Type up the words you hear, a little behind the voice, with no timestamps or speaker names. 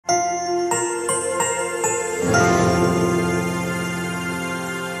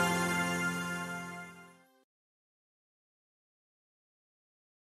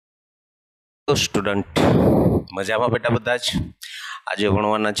तो स्टूडेंट मजा में बेटा बधा ज आज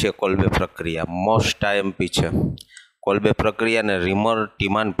भणवाना छे कोल्बे प्रक्रिया मोस्ट आईएमपी छे। कोल्बे प्रक्रिया ने रिमर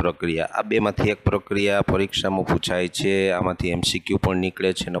टीमान प्रक्रिया आ बेमांथी एक प्रक्रिया परीक्षा में पूछाय छे। आमांथी एमसीक्यू पण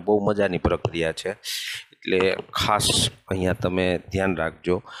निकळे छे ने बहु मजानी प्रक्रिया छे एटले खास अहींया तमे ध्यान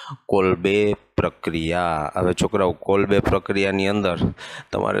राखजो। कोल्बे प्रक्रिया हवे छोकराओ कोल्बे प्रक्रियानी अंदर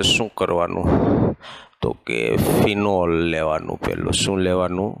तमारे शुं करवानुं तो के फिनोल लेवानुं। पहेलुं शुं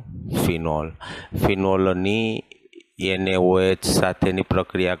लेवानुं फिनोल। फिनोलनी NaOH साथेनी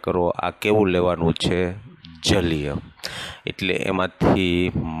प्रक्रिया करो। आ केवुं लेवानुं छे जलीय एटले एमांथी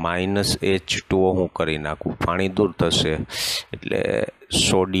 -H2O हूँ करी नाखुं पाणी दूर थशे एटले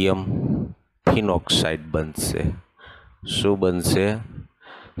सोडियम फिनोक्साइड बनशे। शुं बनशे?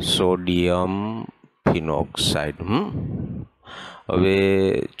 Sodium phenoxide. हवे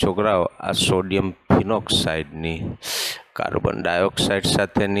छोकराओ आ सोडियम फिनोक्साइडनी कार्बन डायोक्साइड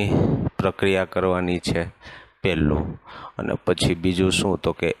साथेनी प्रक्रिया करवानी छे पहेलुं, अने पछी बीजुं शुं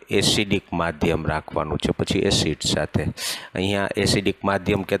तो के एसिडिक माध्यम राखवानुं छे। पछी एसिड साथे अहींया एसिडिक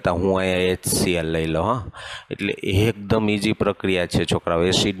माध्यम कहेता हूँ अहींया HCl लई लो। हाँ एटले एकदम इजी प्रक्रिया छे छोकराओ।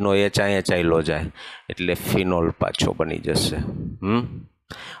 एसिडनो H अहींया चाल्यो जाय एटले फिनोल पाछो बनी जशे।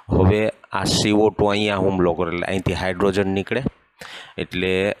 हवे आ CO2 अहींया हुमलो करे एटले અહીંથી हाइड्रोजन निकळे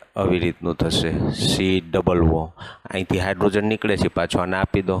एटले આવી રીતનું થશે C+O। અહીંથી હાઇડ્રોજન નીકળે છે પાછો આને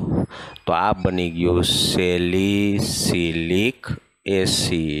આપી દો તો આ બની ગયું સેલિસિલિક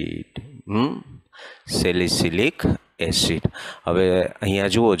એસિડ। Salicylic acid. હવે અહીંયા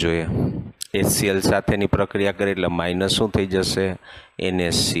જુઓ જોઈએ HCl સાથેની પ્રક્રિયા કરી એટલે માઇનસ શું થઈ જશે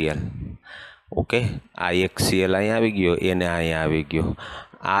NaCl। ઓકે આ એક Cl અહીંયા આવી ગયો એને અહીંયા આવી ગયો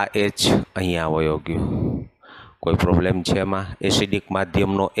આ H અહીંયા વયો ગયો। कोई प्रॉब्लम है एमां? एसिडिक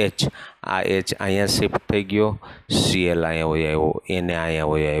माध्यमनो H आ H अहींया शिफ्ट थई गयो Cl अहींया वही आव्यो Na अहींया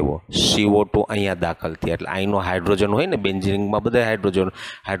वही आव्यो CO2 अहींया दाखल थया एटले અહીંનો हाइड्रोजन होय ने बेन्जीनिंगमां बधा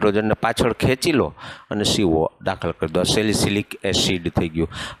हाइड्रोजन ने पाछळ खेंची लो अने CO दाखल कर दो सेलिसिलिक एसिड थई गयो।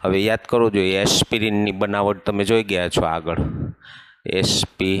 हवे याद करो जो एस्पिरिननी बनावट तमे जोई गया छो आगळ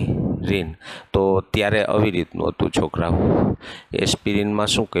एस्पिरिन तो त्यारे આવી રીતનું હતું છોકરાઓ। એસ્પિરિનમાં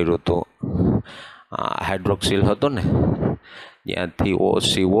શું કર્યું હતું हाइड्रोक्सिल हतो ने त्याथी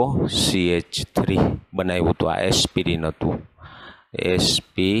OCOCH3 बनाव्युं तो आ एस्पिरिन हतुं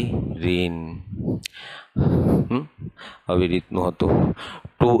एस्पिरिन। આવી રીતનું હતું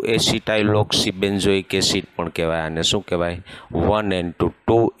 2 एसिटाइलोक्सी बेन्जोइक एसिड पण कहेवाय आने शुं कहेवाय 1 and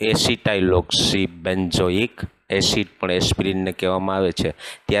 2 एसिटाइलोक्सी बेन्जोइक एसिड पण एस्पिरिन ने कहेवामां आवे छे।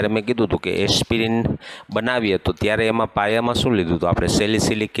 त्यारे मैं कीधुं हतुं के एस्पिरिन बनावीए तो त्यारे एमां पायामां शुं लीधुं हतुं आपणे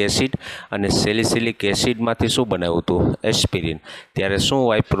सेलिसिलिक एसिड अने सेलिसिलिक एसिडमांथी शुं बनाव्युं हतुं एस्पिरिन। त्यारे शुं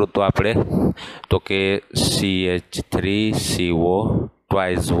वापर्युं हतुं आपणे तो के CH3CO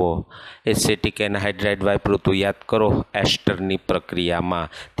ट्वाइस वो एसिटिक एनहाइड्राइड वापर्युं हतुं। याद करो एस्टरनी प्रक्रियामां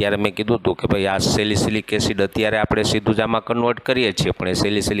त्यारे मैं कीधुं हतुं के भाई आ सेलिसिलिक एसिड अत्यारे आपणे सीधुं ज आमां कन्वर्ट करीए छीए पण ए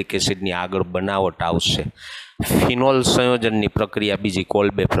सेलिसिलिक एसिडनी आगळ बनावट आवशे। फिनोल संयोजननी प्रक्रिया बीजी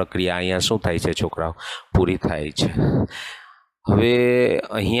कोल्बे प्रक्रिया अहींया शुं थाय छे छोकराओ पूरी थाय छे। हवे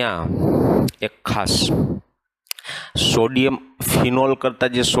अहींया एक खास सोडियम फिनोल करता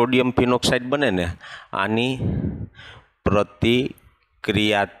जे सोडियम फिनोक्साइड बने ने आनी प्रतिक्रियात्मकता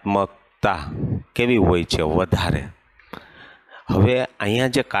केवी होय छे वधारे। हवे अहींया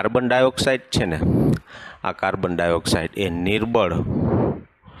जे कार्बन डायोक्साइड छे ने आ कार्बन डायोक्साइड ए निर्बळ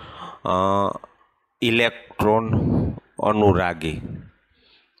इलेक्ट्रॉन अनुरागी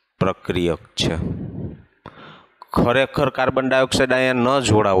प्रक्रियक छे। खरेखर कार्बन डायोक्साइड आयन न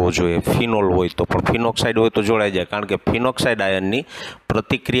जोड़ावो जोईए फिनोल होय तो पण फिनोक्साइड होय तो जोड़ाई जाए कारण के फिनोक्साइड आयननी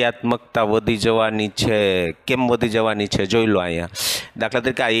प्रतिक्रियात्मकता वधी जवानी छे। केम वधी जवानी छे जोई लो अहींया दाखला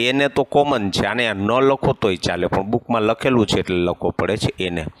तरीके आ Na तो कॉमन छे आने न लखो तोय चाले पण बुकमां लखेलुं छे એટલે લખવો પડે છે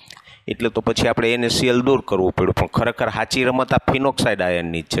Na એટલે તો પછી આપણે NaCl दूर करवुं पड्युं पण खरेखर साची रमत आ फिनोक्साइड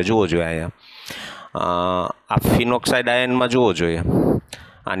आयननी छे। जुओ जोईए अहींया आ फिनोक्साइड आयन में जुओ जोईए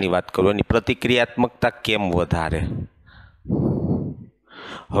आनी वात करूं एनी प्रतिक्रियात्मकता केम वधारे।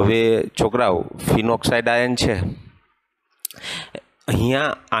 हवे छोकराओ फिनोक्साइड आयन छे अहींया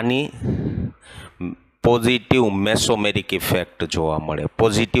आनी पॉजिटिव मेसोमेरिक इफेक्ट जोवा मळे।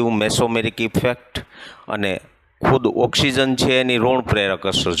 पॉजिटिव मेसोमेरिक इफेक्ट अने खुद ऑक्सिजन छे एनी ऋण प्रेरक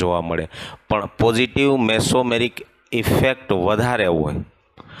असर जोवा मळे पण पॉजिटिव मेसोमेरिक इफेक्ट वधारे होय।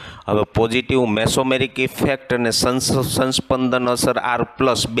 हवे पॉजिटिव मेसोमेरिक इफेक्ट अने संस्पंदन असर R+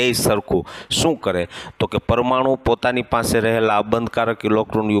 बेय सरखुं शुं करे तो के परमाणु पोतानी पासे रहेला अबंधकारक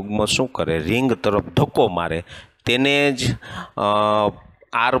इलेक्ट्रॉन युग्म शुं करे रिंग तरफ धक्को मारे तेने ज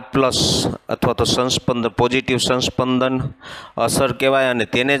આર પ્લસ અથવા તો સંસ્પંદન પોઝિટિવ સંસ્પંદન અસર કહેવાય અને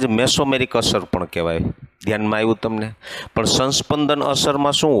તેને જ મેસોમેરિક અસર પણ કહેવાય. ધ્યાનમાં આવ્યું તમને? પણ સંસ્પંદન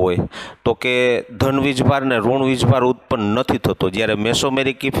અસરમાં શું હોય તો કે ધન વીજભાર ને ઋણ વીજભાર ઉત્પન્ન નથી થતો, જ્યારે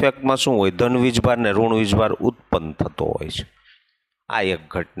મેસોમેરિક ઇફેક્ટમાં શું હોય, ધન વીજભાર ને ઋણ વીજભાર ઉત્પન્ન થતો હોય છે. આ એક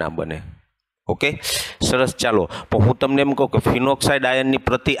ઘટના બને. ઓકે, સરસ. ચાલો, પણ હું તમને એમ કહું કે ફિનોક્સાઇડ આયનની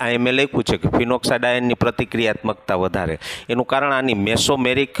અહીંયા મેં લખ્યું છે કે ફિનોક્સાઇડ આયનની પ્રતિક્રિયાત્મકતા વધારે. એનું કારણ આની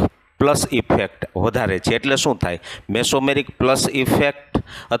મેસોમેરિક પ્લસ ઇફેક્ટ વધારે છે. એટલે શું થાય, મેસોમેરિક પ્લસ ઇફેક્ટ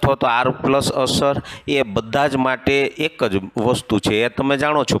અથવા તો આર પ્લસ અસર એ બધા જ માટે એક જ વસ્તુ છે. એ તમે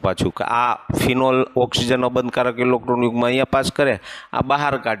જાણો છો પાછું કે આ ફિનોલ ઓક્સિજન અબંધકારક ઇલેક્ટ્રોન યુગમાં અહીંયા પાસ કરે, આ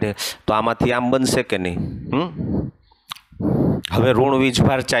બહાર કાઢે, તો આમાંથી આમ બનશે કે નહીં? હવે ઋણ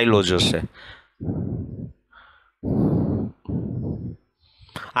વીજભાર ચાલ્યો જશે.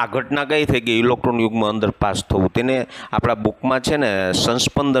 આ ઘટના કઈ થઈ ગઈ, ઇલેક્ટ્રોન યુગમાં અંદર પાસ થવું. તેને આપણા બુકમાં છે ને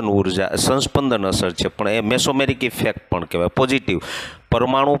સંસ્પંદન ઉર્જા, સંસ્પંદન અસર છે, પણ એ મેસોમેરિક ઇફેક્ટ પણ કહેવાય. પોઝિટિવ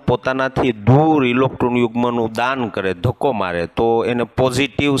પરમાણુ પોતાનાથી દૂર ઇલેક્ટ્રોન યુગ્મનું દાન કરે, ધક્કો મારે, તો એને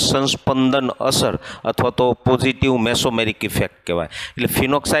પોઝિટિવ સંસ્પંદન અસર અથવા તો પોઝિટિવ મેસોમેરિક ઇફેક્ટ કહેવાય. એટલે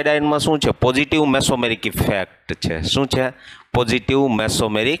ફિનોક્સાઇડ આયનમાં શું છે, પોઝિટિવ મેસોમેરિક ઇફેક્ટ છે. શું છે? Positive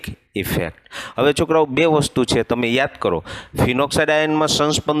મેસોમેરિક effect. હવે છોકરાઓ બે વસ્તુ છે, તમે યાદ કરો. ફિનોક્સાઇડ આયનમાં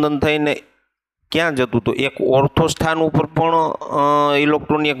સંસ્પંદન થઈને ક્યાં જતું હતું, એક ઓર્થો સ્થાન ઉપર પણ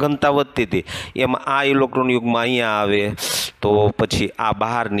ઇલેક્ટ્રોનની ઘનતા વધતી હતી. એમાં આ ઇલેક્ટ્રોન યુગમાં અહીંયા આવે તો પછી આ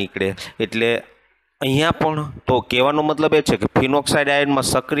બહાર નીકળે. એટલે અહીંયા પણ તો કહેવાનો મતલબ એ છે કે ફિનોક્સાઇડ આયનમાં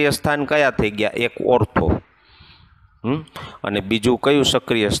સક્રિય સ્થાન કયા થઈ ગયા, એક ઓર્થો અને બીજું કયું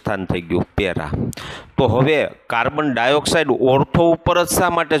સક્રિય સ્થાન થઈ ગયું, પેરા. તો હવે કાર્બન ડાયોક્સાઇડ ઓર્થો ઉપર જ શા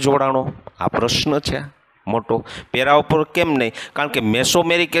માટે જોડાણો, આ પ્રશ્ન છે મોટો. પેરા ઉપર કેમ નહીં? કારણ કે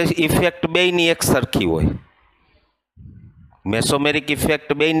મેસોમેરિક ઇફેક્ટ બેયની એક સરખી હોય. મેસોમેરિક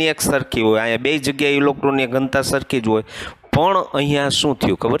ઇફેક્ટ બેયની એક સરખી હોય. અહીંયા બે જગ્યાએ ઇલેક્ટ્રોનની ઘનતા સરખી જ હોય. પણ અહીંયા શું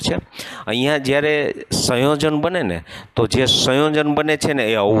થયું ખબર છે, અહીંયા જ્યારે સંયોજન બને ને, તો જે સંયોજન બને છે ને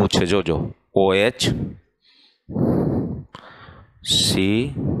એ આવું છે, જોજો. OH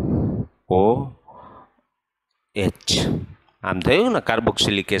COH આમ થયું ને,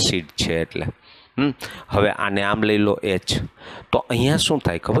 કાર્બોક્સિલિક એસિડ છે એટલે. હવે આને આમ લઈ લો H, તો અહીંયા શું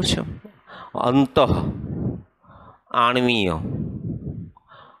થાય ખબર છે, અંતઃ આણ્વીય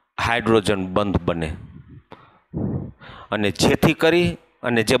હાઇડ્રોજન બંધ બને, અને જેથી કરી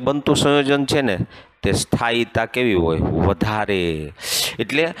અને જે બનતું સંયોજન છે ને તે સ્થાયીતા કેવી હોય, વધારે.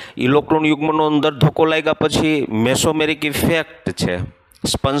 એટલે ઇલેક્ટ્રોન યુગ્મનો અંદર ધક્કો લાગ્યા પછી મેસોમેરિક ઇફેક્ટ છે,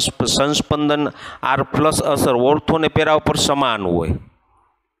 સંસ્પંદન આર પ્લસ અસર ઓર્થો અને પેરા ઉપર સમાન હોય.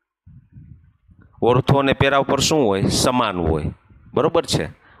 ઓર્થો અને પેરા ઉપર શું હોય, સમાન હોય. બરોબર છે?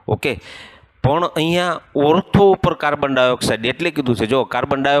 ઓકે. પણ અહીંયા ઓર્થો ઉપર કાર્બન ડાયોક્સાઇડ એટલે કીધું છે. જો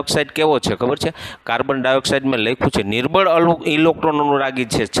કાર્બન ડાયોક્સાઇડ કેવો છે ખબર છે, કાર્બન ડાયોક્સાઇડમાં લખ્યું છે નિર્બળ ઇલેક્ટ્રોન અનુરાગી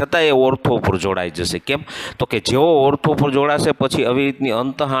છે, છતાં એ ઓર્થો ઉપર જોડાઈ જશે. કેમ? તો કે જેવો ઓર્થો ઉપર જોડાશે પછી આવી રીતની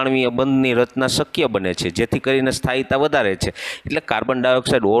અંતઃઆણ્વીય બંધની રચના શક્ય બને છે, જેથી કરીને સ્થાયીતા વધારે છે. એટલે કાર્બન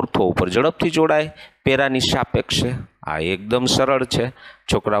ડાયોક્સાઇડ ઓર્થો ઉપર ઝડપથી જોડાય પેરાની સાપેક્ષે. આ એકદમ સરળ છે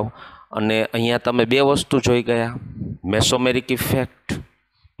છોકરાઓ. અને અહીંયા તમે બે વસ્તુ જોઈ ગયા, મેસોમેરિક ઇફેક્ટ.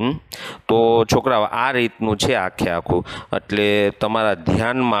 તો છોકરાઓ આ રીતનું છે આખે આખું, એટલે તમારા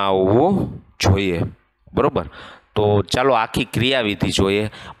ધ્યાનમાં આવવું જોઈએ. બરાબર? તો ચાલો આખી ક્રિયાવિધિ જોઈએ.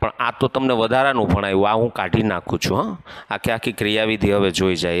 પણ આ તો તમને વધારાનું ભણાવ્યું, આ હું કાઢી નાખું છું. આખી ક્રિયાવિધિ હવે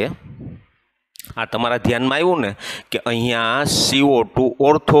જોઈ જાય. આ તમારા ધ્યાનમાં આવ્યું ને કે અહીંયા CO2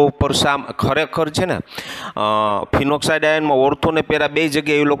 ઓર્થો ઉપર ખરેખર છે ને ફિનોક્સાઇડ આયનમાં ઓર્થો ને પેરા બે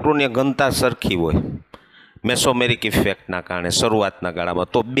જગ્યાએ ઇલેક્ટ્રોનની ઘનતા સરખી હોય મેસોમેરિક ઇફેક્ટના કારણે શરૂઆતના ગાળામાં.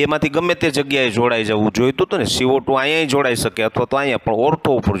 તો બેમાંથી ગમે તે જગ્યાએ જોડાઈ જવું જોઈતું હતું ને. CO2 અહીંયા જોડાઈ શકે અથવા તો અહીંયા, પણ ઓર્થો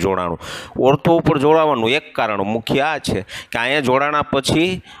ઉપર જોડાણું. ઓર્થો ઉપર જોડાવાનું એક કારણ મુખ્ય આ છે કે અહીંયા જોડાણા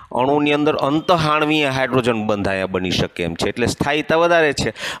પછી અણુની અંદર અંતઃઆણ્વીય હાઇડ્રોજન બંધ અહીંયા બની શકે એમ છે, એટલે સ્થાયીતા વધારે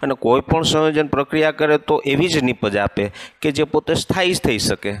છે. અને કોઈ પણ સંયોજન પ્રક્રિયા કરે તો એવી જ નિપજ આપે કે જે પોતે સ્થાયી થઈ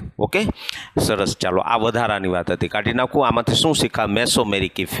શકે. ઓકે, સરસ. ચાલો આ વધારાની વાત હતી, કાઢી નાખું. આમાંથી શું શીખા,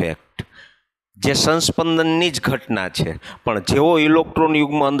 મેસોમેરિક ઇફેક્ટ જે સંસ્પંદનની જ ઘટના છે, પણ જેવો ઇલેક્ટ્રોન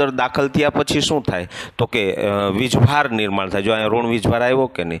યુગમાં અંદર દાખલ થયા પછી શું થાય તો કે વીજભાર નિર્માણ થાય. જો અહીંયા ઋણ વીજભાર આવ્યો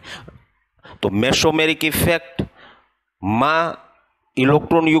કે નહીં, તો મેસોમેરિક ઇફેક્ટમાં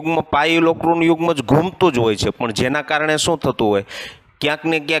ઇલેક્ટ્રોન યુગમાં પાઈ ઇલેક્ટ્રોન યુગમાં જ ઘૂમતું જ હોય છે, પણ જેના કારણે શું થતું હોય, ક્યાંક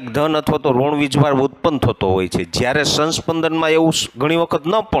ને ક્યાંક ધન અથવા તો ઋણ વીજભાર ઉત્પન્ન થતો હોય છે. જ્યારે સંસ્પંદનમાં એવું ઘણી વખત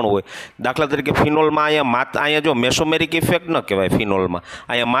ન પણ હોય. દાખલા તરીકે ફિનોલમાં અહીંયા જો મેસોમેરિક ઇફેક્ટ ન કહેવાય ફિનોલમાં,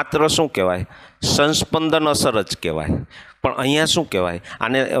 અહીંયા માત્ર શું કહેવાય, સંસ્પંદન અસર જ કહેવાય, પણ અહીંયા શું કહેવાય?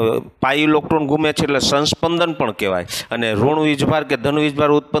 આને પાઈ ઇલેક્ટ્રોન ઘૂમે છે એટલે સંસ્પંદન પણ કહેવાય, અને ઋણ વીજભાર કે ધન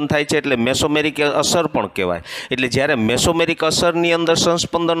વીજભાર ઉત્પન્ન થાય છે એટલે મેસોમેરિક અસર પણ કહેવાય. એટલે જ્યારે મેસોમેરિક અસરની અંદર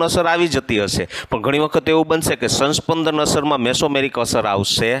સંસ્પંદન અસર આવી જતી હશે, પણ ઘણી વખત એવું બનશે કે સંસ્પંદન અસરમાં મેસોમેરિક અસર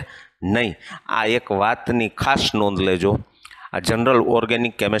આવશે નહીં. આ એક વાતની ખાસ નોંધ લેજો. આ જનરલ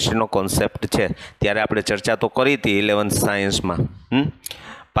ઓર્ગેનિક કેમિસ્ટ્રીનો કોન્સેપ્ટ છે, ત્યારે આપણે ચર્ચા તો કરી હતી 11th સાયન્સમાં.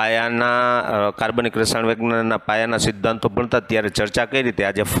 પાયાના કાર્બનિક રસાયણ વિજ્ઞાનના પાયાના સિદ્ધાંતો ભણતા ત્યારે ચર્ચા કરી હતી.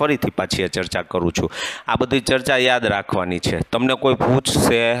 આજે ફરીથી પાછી ચર્ચા કરું છું. આ બધી ચર્ચા યાદ રાખવાની છે. તમને કોઈ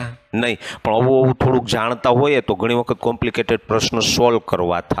પૂછશે નહીં, પણ આવું થોડુંક જાણતા હોઈએ તો ઘણી વખત કોમ્પ્લિકેટેડ પ્રશ્નો સોલ્વ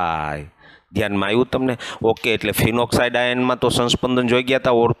કરવા થાય. ધ્યાનમાં આવ્યું તમને? ઓકે. એટલે ફિનોક્સાઇડ આયનમાં તો સંસ્પંદન જોઈ ગયા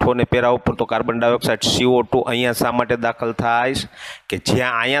હતા. ઓર્થો અને પેરા ઉપર તો કાર્બન ડાયોક્સાઇડ CO2 અહીંયા શા માટે દાખલ થાય કે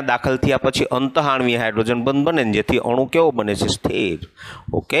જ્યાં અહીંયા દાખલ થયા પછી અંતઃઆણ્વીય હાઇડ્રોજન બંધ બને ને, જેથી અણુ કેવો બને છે? સ્થિર.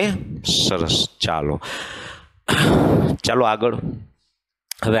 ઓકે, સરસ. ચાલો આગળ.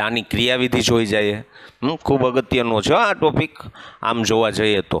 હવે આની ક્રિયાવિધિ જોઈ જઈએ. ખૂબ અગત્યનો છે આ ટોપિક. આમ જોવા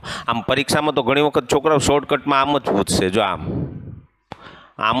જઈએ તો આમ પરીક્ષામાં તો ઘણી વખત છોકરાઓ શોર્ટકટમાં આમ જ પૂછશે. જો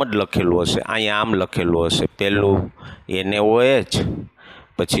આમ જ લખેલું હશે, અહીંયા આમ લખેલું હશે. પહેલું NaOH,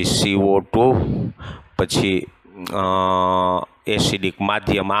 પછી CO2, પછી એસિડિક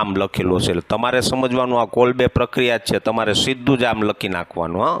માધ્યમ, આમ લખેલું હશે. એટલે તમારે સમજવાનું આ કોલ્બે પ્રક્રિયા જ છે. તમારે સીધું જ આમ લખી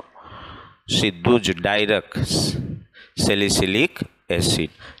નાખવાનું. સીધું જ ડાયરેક્ટ સેલિસિલિક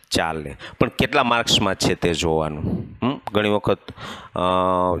એસિડ ચાલે. પણ કેટલા માર્ક્સમાં છે તે જોવાનું. ઘણી વખત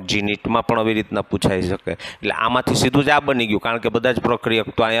જીનીટમાં પણ આવી રીતના પૂછાઈ શકે. એટલે આમાંથી સીધું જ આ બની ગયું, કારણ કે બધા જ પ્રક્રિયક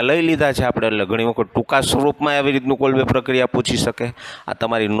તો અહીંયા લઈ લીધા છે આપણે. એટલે ઘણી વખત ટૂંકા સ્વરૂપમાં આવી રીતનું કોલ્બે પ્રક્રિયા પૂછી શકે. આ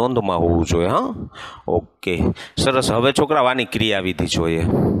તમારી નોંધમાં હોવું જોઈએ. ઓકે, સરસ. હવે છોકરા આની ક્રિયાવિધિ જોઈએ.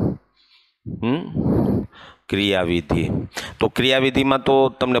 ક્રિયાવિધિ તો ક્રિયાવિધિમાં તો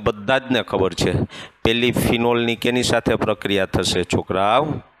તમને બધા જ ને ખબર છે. પેલી ફિનોલની કેની સાથે પ્રક્રિયા થશે છોકરાઓ?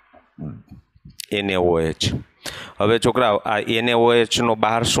 NaOH. હવે છોકરાઓ આ NaOH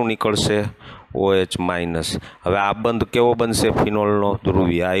બહાર શું નીકળશે? OH minus. હવે આ બંધ કેવો બનશે? ફિનોલનો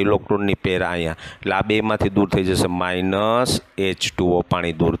ધ્રુવીય. આ ઇલેક્ટ્રોનની પેર અહીંયા, એટલે આ બેમાંથી દૂર થઈ જશે. -H2O,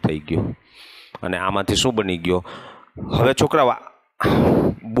 પાણી દૂર થઈ ગયું. અને આમાંથી શું બની ગયો? હવે છોકરાઓ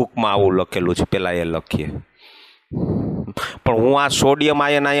બુકમાં આવું લખેલું છે, પહેલાં એ લખીએ. પણ હું આ સોડિયમ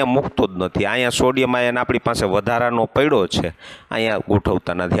આયન અહીંયા મૂકતો જ નથી. અહીંયા સોડિયમ આયન આપણી પાસે વધારાનો પડ્યો છે, અહીંયા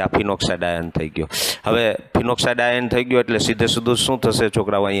ગોઠવતા નથી. આ ફિનોક્સાઇડ આયન થઈ ગયો. હવે ફિનોક્સાઇડ આયન થઈ ગયો એટલે સીધે સીધું શું થશે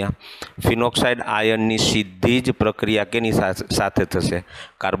છોકરાઓ? અહીંયા ફિનોક્સાઇડ આયનની સીધી જ પ્રક્રિયા કેની સાથે થશે?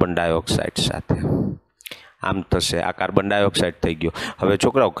 કાર્બન ડાયોક્સાઇડ સાથે. આમ થશે. આ કાર્બન ડાયોક્સાઇડ થઈ ગયો. હવે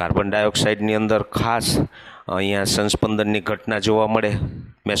છોકરાઓ કાર્બન ડાયોક્સાઇડની અંદર ખાસ અહીંયા સંસ્પંદનની ઘટના જોવા મળે,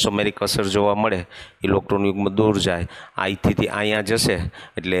 મેસોમેરિક અસર જોવા મળે. ઇલેક્ટ્રોન યુગ્મ દૂર જાય, અહીંથી અહીંયા જશે.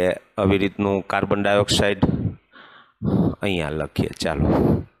 એટલે આવી રીતનું કાર્બન ડાયોક્સાઇડ અહીંયા લખીએ. ચાલો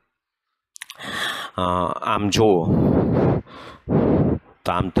આમ જુઓ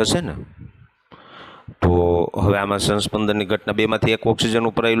તો આમ થશે ને. તો હવે આમાં સંસ્પંદનની ઘટના, બેમાંથી એક ઓક્સિજન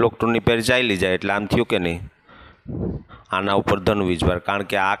ઉપર ઇલેક્ટ્રોનની પેર ચાલી જાય એટલે આમ થયું કે નહીં? આના ઉપર ધન વીજભાર, કારણ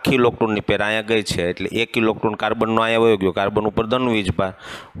કે આખી ઇલેક્ટ્રોનની પેર અહીંયા ગઈ છે એટલે એક ઇલેક્ટ્રોન કાર્બનનો અહીંયા વયો ગયો. કાર્બન ઉપર ધન વીજભાર,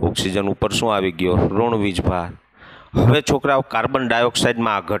 ઓક્સિજન ઉપર શું આવી ગયો? ઋણ વીજભાર. હવે છોકરાઓ કાર્બન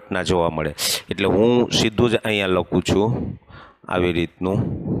ડાયોક્સાઇડમાં આ ઘટના જોવા મળે. એટલે હું સીધું જ અહીંયા લખું છું આવી રીતનું.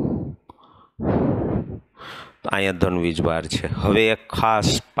 અહીંયા ધન વીજભાર છે. હવે એક ખાસ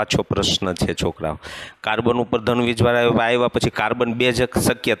પાછો પ્રશ્ન છે છોકરાઓ. કાર્બન ઉપર ધન વીજભાર આવ્યા પછી કાર્બન બે જ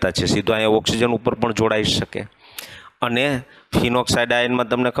શક્યતા છે. સીધો અહીંયા ઓક્સિજન ઉપર પણ જોડાઈ શકે. અને ફિનોક્સાઇડ આયનમાં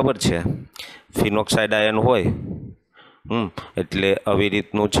તમને ખબર છે, ફિનોક્સાઇડ આયન હોય એટલે આવી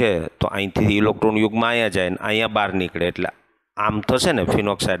રીતનું છે. તો અહીંથી ઇલેક્ટ્રોન યુગ્મ અહીંયા જાય ને અહીંયા બહાર નીકળે, એટલે આમ થશે ને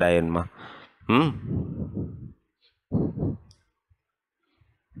ફિનોક્સાઇડ આયનમાં.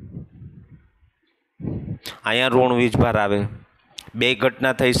 અહીંયા ઋણ વીજભાર આવે. બે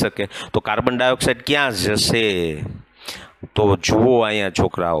ઘટના થઈ શકે. તો કાર્બન ડાયોક્સાઇડ ક્યાં જશે? તો જુઓ અહીંયા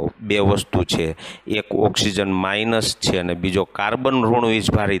છોકરાઓ બે વસ્તુ છે. એક ઓક્સિજન માઇનસ છે અને બીજો કાર્બન ઋણ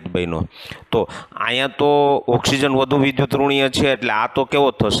વીજભારિત બન્યો. તો અહીંયા તો ઓક્સિજન વધુ વિદ્યુત ઋણીય છે એટલે આ તો કેવો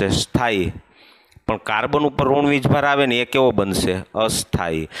થશે? સ્થાયી. પણ કાર્બન ઉપર ઋણ વીજભાર આવે ને એ કેવો બનશે?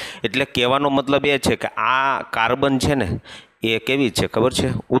 અસ્થાયી. એટલે કહેવાનો મતલબ એ છે કે આ કાર્બન છે ને એ કેવી છે ખબર છે?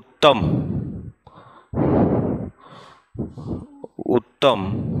 ઉત્તમ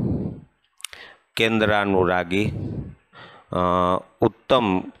કેન્દ્રાનુરાગી,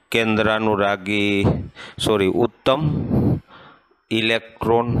 ઉત્તમ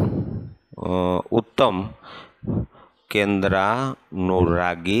ઇલેક્ટ્રોન, ઉત્તમ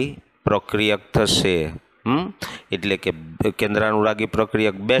કેન્દ્રાનુરાગી પ્રક્રિયક થશે. એટલે કે કેન્દ્રાનુરાગી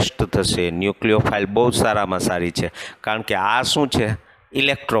પ્રક્રિયક બેસ્ટ થશે. ન્યુક્લિયોફાઇલ બહુ સારામાં સારી છે, કારણ કે આ શું છે?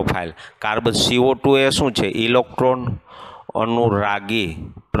 ઇલેક્ટ્રોફાઇલ. કાર્બન CO2 એ શું છે? ઇલેક્ટ્રોન અનુરાગી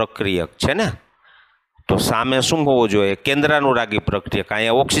પ્રક્રિયક છે ને. તો સામે શું હોવું જોઈએ? કેન્દ્રાનુરાગી પ્રક્રિયક.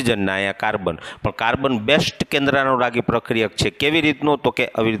 અહીંયા ઓક્સિજન ના અહીંયા કાર્બન, પણ કાર્બન બેસ્ટ કેન્દ્રાનુરાગી પ્રક્રિયક છે. કેવી રીતનું? તો કે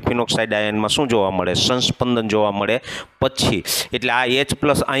અવિરત ફિનોક્સાઇડ આયનમાં શું જોવા મળે? સંસ્પંદન જોવા મળે પછી. એટલે આ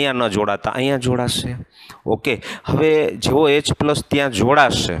H+ અહીંયા ન જોડાતા અહીંયા જોડાશે. ઓકે, હવે જેવો H+ ત્યાં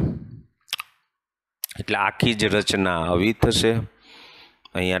જોડાશે એટલે આખી જ રચના આવી થશે.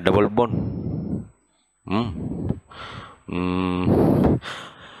 અહીંયા ડબલ બોન્ડ.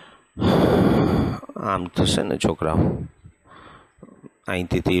 આમ થશે ને છોકરાઓ.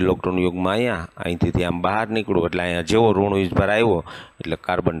 અહીંથી ઇલેક્ટ્રોન યુગમાં અહીંથી આમ બહાર નીકળવું એટલે અહીંયા જેવો ઋણ વીજભાર આવ્યો એટલે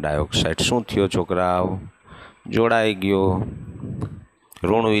કાર્બન ડાયોક્સાઇડ શું થયો છોકરાઓ? જોડાઈ ગયો.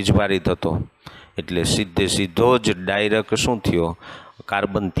 ઋણ વીજભારિત હતો એટલે સીધો જ ડાયરેક્ટ શું થયો?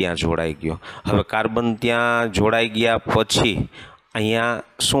 કાર્બન ત્યાં જોડાઈ ગયો. હવે કાર્બન ત્યાં જોડાઈ ગયા પછી અહીંયા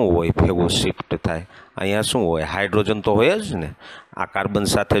શું હોય? ભેગું શિફ્ટ થાય. અહીંયા શું હોય? હાઇડ્રોજન તો હોય જ ને. આ કાર્બન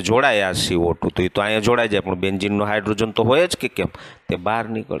સાથે જોડાયા CO2 તો એ તો અહીંયા જોડાઈ જાય, પણ બેન્ઝીનનો હાઇડ્રોજન તો હોય જ કે કેમ? તે બહાર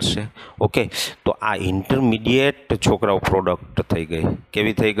નીકળશે. ઓકે, તો આ ઇન્ટરમીડિયેટ છોકરાઓ પ્રોડક્ટ થઈ ગઈ.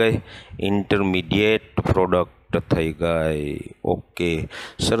 કેવી થઈ ગઈ? ઇન્ટરમીડિયેટ પ્રોડક્ટ થઈ ગઈ. ઓકે,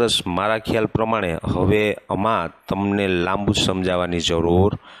 સરસ. મારા ખ્યાલ પ્રમાણે હવે આમાં તમને લાંબુ સમજાવવાની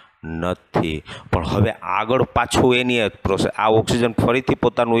જરૂર નથી, પણ હવે આગળ પાછું એની પ્રોસેસ. આ ઓક્સિજન ફરીથી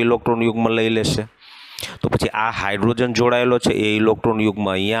પોતાનું ઇલેક્ટ્રોન યુગમાં લઈ લેશે, તો પછી આ હાઇડ્રોજન જોડાયેલો છે એ ઇલેક્ટ્રોન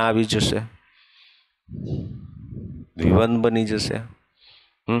યુગમાં અહીંયા આવી જશે, દ્વિબંધ બની જશે.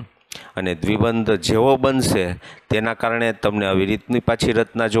 અને દ્વિબંધ જેવો બનશે તેના કારણે તમને આવી રીતની પાછી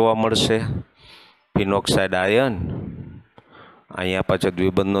રચના જોવા મળશે. ફિનોક્સાઇડ આયન, અહીંયા પાછળ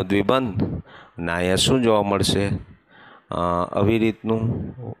દ્વિબંધનો દ્વિબંધ, અને અહીંયા શું જોવા મળશે? આવી રીતનું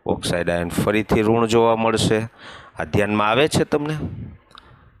ઓક્સાઇડ આયન ફરીથી ઋણ જોવા મળશે. આ ધ્યાનમાં આવે છે તમને?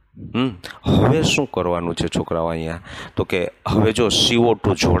 હવે શું કરવાનું છે છોકરાઓ અહીંયા? તો કે હવે જો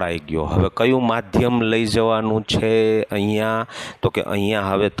CO2 જોડાઈ ગયો, હવે કયું માધ્યમ લઈ જવાનું છે અહીંયા? તો કે અહીંયા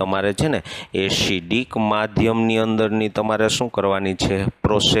હવે તમારે છે ને એસિડિક માધ્યમની અંદરની તમારે શું કરવાની છે?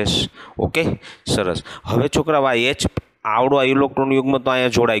 પ્રોસેસ. ઓકે, સરસ. હવે છોકરાઓ આ H આવડો આ ઇલેક્ટ્રોન યુગમાં તો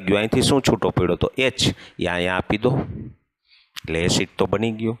અહીંયા જોડાઈ ગયો, અહીંથી શું છૂટો પડ્યો? તો H એ અહીંયા આપી દો એટલે એસિડ તો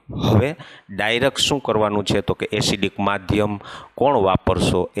બની ગયો. હવે ડાયરેક્ટ શું કરવાનું છે? તો કે એસિડિક માધ્યમ કોણ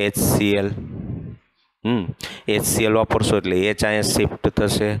વાપરશો? HCl. HCl વાપરશો એટલે H અહીંયા શિફ્ટ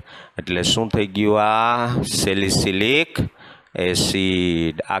થશે એટલે શું થઈ ગયું? આ સેલિસિલિક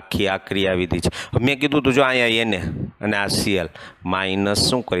એસિડ. આખી આ ક્રિયાવિધિ છે. મેં કીધું તું જો અહીંયા એને અને આ Cl માઇનસ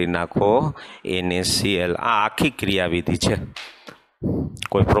શું કરી નાખો? NaCl. આ આખી ક્રિયાવિધિ છે.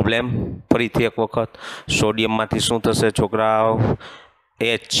 કોઈ પ્રોબ્લેમ? ફરીથી એક વખત સોડિયમમાંથી શું થશે છોકરાઓ?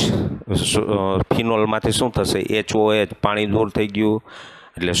 H. ફિનોલમાંથી શું થશે? HOH. પાણી દૂર થઈ ગયું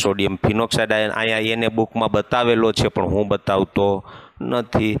એટલે સોડિયમ ફિનોક્સાઇડ આયન. અહીંયા એને બુકમાં બતાવેલો છે પણ હું બતાવતો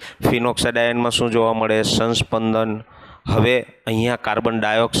નથી. ફિનોક્સાઇડ આયનમાં શું જોવા મળે? સંસ્પંદન. હવે અહીંયા કાર્બન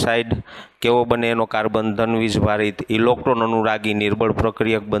ડાયોક્સાઇડ કેવો બને? એનો કાર્બન ધન વીજભારિત ઇલેક્ટ્રોન અનુરાગી નિર્બળ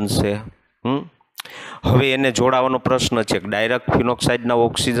પ્રક્રિયક બનશે. હવે એને જોડાવાનો પ્રશ્ન છે કે ડાયરેક્ટ ફિનોક્સાઇડના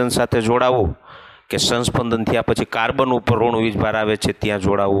ઓક્સિજન સાથે જોડાવવું કે સંસ્પંદન થયા પછી કાર્બન ઉપર ઋણ વીજભાર આવે છે ત્યાં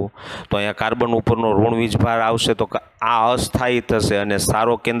જોડાવવું? તો અહીંયા કાર્બન ઉપરનો ઋણ વીજભાર આવશે તો આ અસ્થાયી થશે અને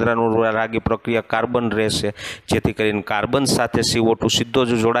સારો કેન્દ્રાનુરાગી પ્રક્રિયા કાર્બન રહેશે, જેથી કરીને કાર્બન સાથે CO2 સીધો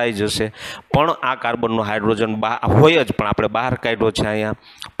જ જોડાઈ જશે. પણ આ કાર્બનનો હાઇડ્રોજન હોય જ, પણ આપણે બહાર કાઢ્યો છે અહીંયા.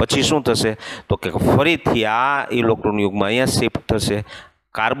 પછી શું થશે? તો કે ફરીથી આ ઇલેક્ટ્રોન યુગમાં અહીંયા શિફ્ટ થશે.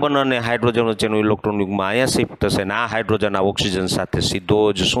 કાર્બન અને હાઇડ્રોજન વચ્ચેનું ઇલેક્ટ્રોન યુગમાં અહીંયા શિફ્ટ થશે અને આ હાઇડ્રોજન આ ઓક્સિજન સાથે સીધો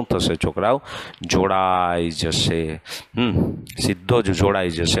જ શું થશે છોકરાઓ? જોડાઈ જશે. સીધો જ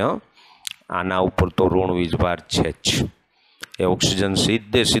જોડાઈ જશે. આના ઉપર તો ઋણ વીજભાર છે જ, એ ઓક્સિજન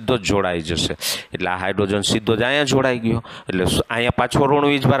સીધો જ જોડાઈ જશે. એટલે આ હાઇડ્રોજન સીધો જ અહીંયા જોડાઈ ગયો એટલે અહીંયા પાછો ઋણ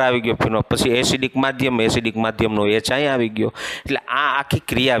વીજભાર આવી ગયો. પછી એસિડિક માધ્યમનો H અહીંયા આવી ગયો. એટલે આ આખી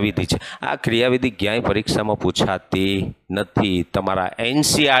ક્રિયાવિધિ છે. આ ક્રિયાવિધિ ક્યાંય પરીક્ષામાં પૂછાતી નથી. તમારા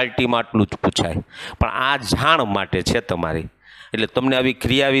NCERTમાં આટલું જ પૂછાય, પણ આ જાણ માટે છે તમારી. એટલે તમને આવી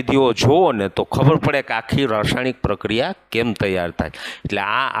ક્રિયાવિધિઓ જુઓ ને તો ખબર પડે કે આખી રાસાયણિક પ્રક્રિયા કેમ તૈયાર થાય. એટલે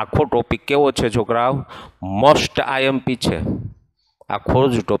આ આખો ટોપિક કેવો છે છોકરાઓ? મોસ્ટ IMP છે. આખો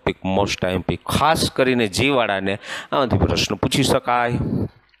જ ટોપિક મોસ્ટ IMP. ખાસ કરીને જીવાળાને આમાંથી પ્રશ્ન પૂછી શકાય.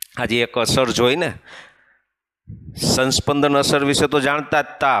 આજે એક અસર જોઈને સંસ્પંદન અસર વિશે તો જાણતા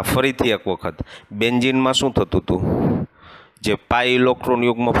જ તા. ફરીથી એક વખત બેન્ઝીનમાં શું થતું હતું? જે પાઈ ઇલેક્ટ્રોન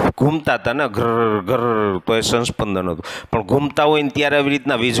યુગમાં ઘૂમતા હતા ને ઘર ઘર, તો એ સંસ્પંદન હતું. પણ ઘૂમતા હોય ને ત્યારે આવી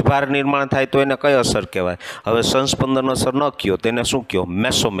રીતના વીજભાર નિર્માણ થાય તો એને કઈ અસર કહેવાય? હવે સંસ્પંદન અસર ન કયો તેને શું કયો?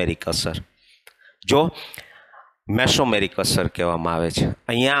 મેસોમેરિક અસર. જો મેસોમેરિક અસર કહેવામાં આવે છે.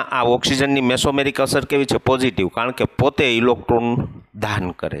 અહીંયા આ ઓક્સિજનની મેસોમેરિક અસર કેવી છે? પોઝિટિવ, કારણ કે પોતે ઇલેક્ટ્રોન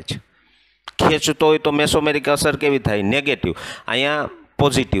દાન કરે છે. ખેંચતો હોય તો મેસોમેરિક અસર કેવી થાય? નેગેટિવ. અહીંયા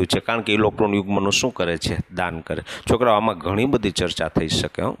પોઝિટિવ છે, કારણ કે ઇલેક્ટ્રોન યુગ્મનું શું કરે છે? દાન કરે. છોકરાઓ, આમાં ઘણી બધી ચર્ચા થઈ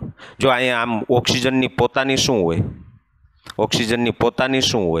શકે. જો અહીંયા આમ ઓક્સિજનની પોતાની શું હોય? ઓક્સિજનની પોતાની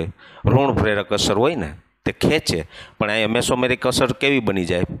શું હોય? ઋણ પ્રેરક અસર હોય ને, તે ખેંચે. પણ અહીંયા મેસોમેરિક અસર કેવી બની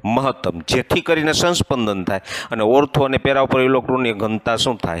જાય? મહત્તમ, જેથી કરીને સંસ્પંદન થાય અને ઓર્થો અને પેરા ઉપર ઇલેક્ટ્રોનની ઘનતા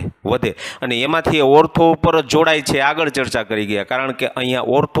શું થાય? વધે. અને એમાંથી ઓર્થો ઉપર જ જોડાય છે. આગળ ચર્ચા કરી ગયા, કારણ કે અહીંયા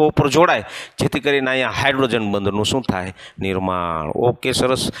ઓર્થો ઉપર જોડાય, જેથી કરીને અહીંયા હાઇડ્રોજન બંધનું શું થાય? નિર્માણ. ઓકે,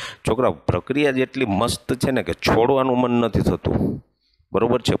 સરસ. છોકરા, પ્રક્રિયા જેટલી મસ્ત છે ને કે છોડવાનું મન નથી થતું.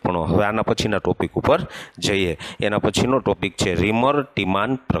 બરોબર છે. પણ હવે આના પછીના ટોપિક ઉપર જઈએ. એના પછીનો ટોપિક છે રીમર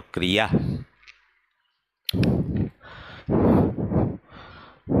ટીમાન પ્રક્રિયા.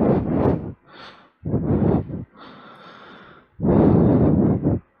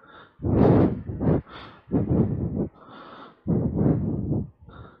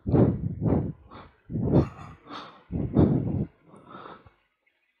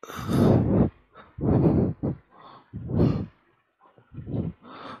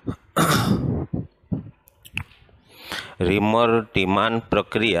 રીમર ટીમાન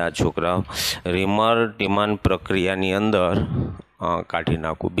પ્રક્રિયા. છોકરાઓ, રીમર ટીમાન પ્રક્રિયાની અંદર કાઢી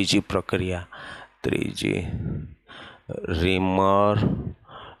નાખું બીજી પ્રક્રિયા, ત્રીજી. રીમર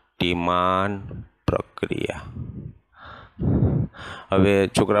ટીમાન પ્રક્રિયા. હવે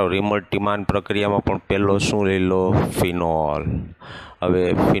છોકરાઓ, રીમર ટીમાન પ્રક્રિયામાં પણ પહેલો શું લઈ લો? ફિનોલ. હવે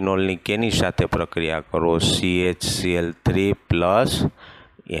ફિનોલની કેની સાથે પ્રક્રિયા કરો? CHCl3 plus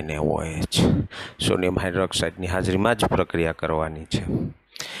NaOH. સોડિયમ હાઇડ્રોક્સાઇડની હાજરીમાં જ પ્રક્રિયા કરવાની છે.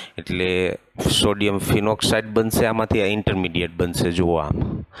 એટલે સોડિયમ ફિનોક્સાઇડ બનશે. આમાંથી આ ઇન્ટરમીડિયેટ બનશે. જુઓ, આમ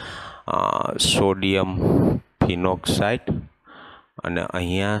સોડિયમ ફિનોક્સાઇડ અને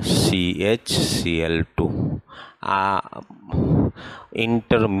અહીંયા CHCl2. આ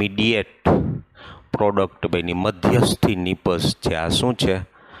ઇન્ટરમીડિયેટ પ્રોડક્ટ બની, મધ્યસ્થી નિપજ છે. આ શું છે?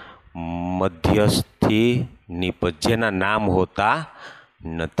 મધ્યસ્થી નિપજ, જેના નામ હોતા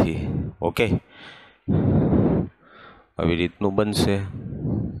નથી. ઓકે, આવી રીતનું બનશે.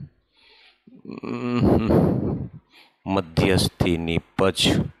 મધ્યસ્થી નિપજ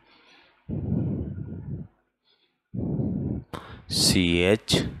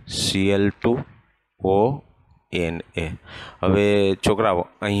CHCl2O Na. હવે છોકરાઓ,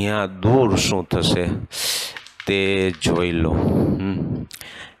 અહીંયા દૂર શું થશે તે જોઈ લો.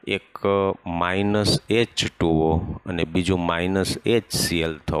 એક -H2O અને બીજું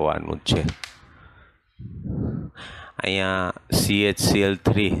 -HCl થવાનું છે. અહીંયા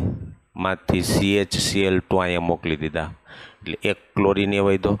CHCl3 માંથી CHCl2 અહીંયા મોકલી દીધા, એટલે એક ક્લોરીન એ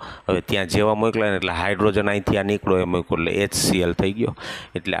વધ્યો. હવે ત્યાં જેવા મોકલ્યા ને એટલે હાઇડ્રોજન અહીંથી આ નીકળો એ મોકલો એટલે HCl થઈ ગયો.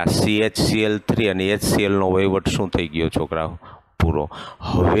 એટલે આ CHCl3 અને HClનો વહીવટ શું થઈ ગયો છોકરાઓ? પૂરો.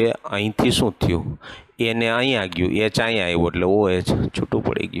 હવે અહીંથી શું થયું? એને અહીંયા ગયું, H અહીંયા આવ્યો એટલે OH છૂટું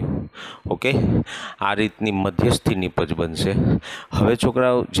પડી ગયું. ઓકે, આ રીતની મધ્યસ્થી નિપજ બનશે. હવે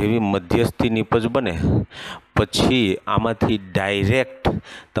છોકરાઓ, જેવી મધ્યસ્થી નિપજ બને પછી આમાંથી ડાયરેક્ટ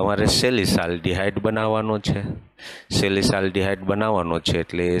તમારે સેલિસાલ્ડિહાઇડ બનાવવાનો છે. સેલિસાલ્ડિહાઇડ બનાવવાનો છે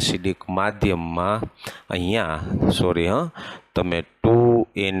એટલે એસિડિક માધ્યમમાં અહીંયા તમે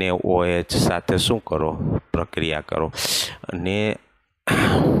 2NaOH સાથે શું કરો? પ્રક્રિયા કરો. અને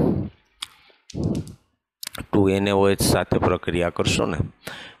 2NaOH સાથે પ્રક્રિયા કરશો ને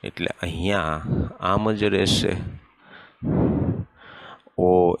એટલે અહીંયા આમ જ રહેશે.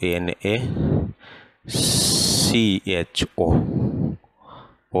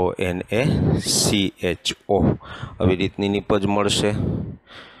 ONaCHO આવી રીતની નિપજ મળશે.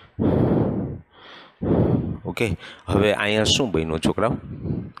 ઓકે, હવે અહીંયા શું બન્યું છોકરાઓ?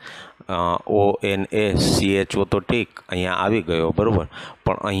 ONaCHO તો ઠીક અહીંયા આવી ગયો, બરાબર,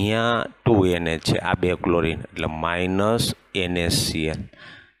 પણ અહીંયા 2Na છે, આ બે ક્લોરીન એટલે -NaCl.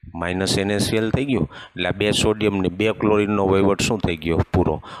 -NaCl થઈ ગયું એટલે આ બે સોડિયમ ને બે ક્લોરીનનો વહીવટ શું થઈ ગયો?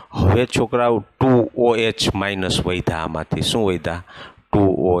 પૂરો. હવે છોકરાઓ 2OH- વધ્યા. આમાંથી શું વધ્યા?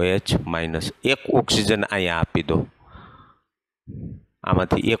 2OH-. એક ઓક્સિજન અહીંયા આપી દો,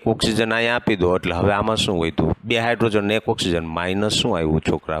 આમાંથી એક ઓક્સિજન અહીંયા આપી દો એટલે હવે આમાં શું વધ્યું? બે હાઇડ્રોજન ને એક ઓક્સિજન, માઇનસ શું આવ્યું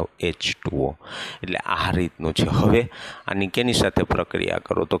છોકરાઓ? H2O. એટલે આ રીતનું છે. હવે આની કેની સાથે પ્રક્રિયા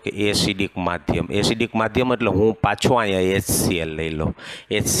કરો? તો કે એસિડિક માધ્યમ. એસિડિક માધ્યમ એટલે હું પાછો અહીંયા HCl લઈ લઉં.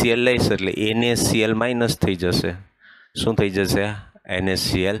 HCl લઈશ એટલે NaCl- થઈ જશે. શું થઈ જશે?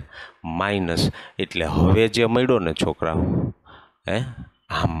 NaCl minus. એટલે હવે જે મળ્યો ને છોકરાઓ,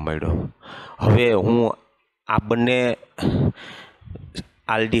 આમ મળ્યો. હવે હું આ બંને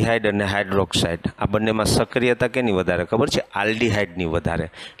આલ્ડીહાઇડ અને હાઇડ્રોક્સાઇડ આ બંનેમાં સક્રિયતા કેની વધારે ખબર છે? આલ્ડીહાઇડની વધારે.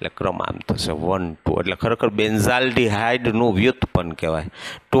 એટલે ક્રમ આમ થશે 1 2. એટલે ખરેખર બેન્ઝાલ્ડીહાઇડનું વ્યુત્પન્ન કહેવાય.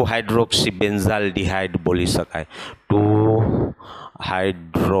 2 હાઇડ્રોક્સી બેન્ઝાલ્ડીહાઇડ બોલી શકાય. 2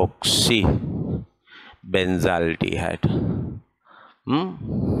 હાઇડ્રોક્સી બેન્ઝાલ્ડીહાઇડ.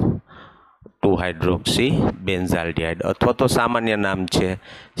 2 હાઇડ્રોક્સી બેન્ઝાલ્ડીહાઇડ અથવા તો સામાન્ય નામ છે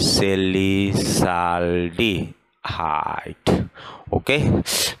સેલિસાલ્ડીહાઇડ. ઓકે,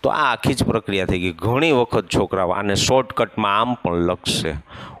 તો આ આખી જ પ્રક્રિયા થઈ ગઈ. ઘણી વખત છોકરાઓ આને શોર્ટકટમાં આમ પણ લખશે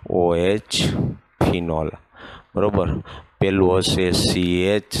OH ફિનોલ. બરોબર, પેલું હશે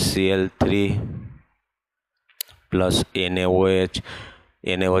CHCl3 પ્લસ NaOH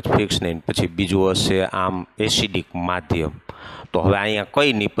ફિક્સ નહીં, પછી બીજું હશે આમ એસિડિક માધ્યમ. તો હવે અહીંયા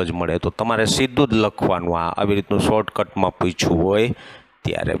કઈ નીપજ મળે? તો તમારે સીધું જ લખવાનું, આવી રીતનું શોર્ટકટમાં પૂછ્યું હોય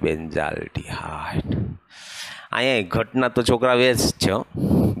ત્યારે બેન્ઝાલ્ડીહાઇડ. અહીંયા ઘટના તો છોકરા વેચ છે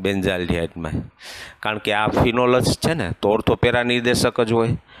બેન્ઝાલ્ડીહાઇડમાં, કારણ કે આ ફિનોલ જ છે ને, તો ઓર્થોપેરા નિર્દેશક જ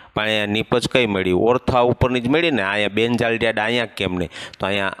હોય. પણ અહીંયા નીપજ કઈ મળી? ઓર્થા ઉપરની જ મળી ને. અહીંયા બેન્ઝાલ્ડીહાઇડ અહીંયા કેમ નહીં? તો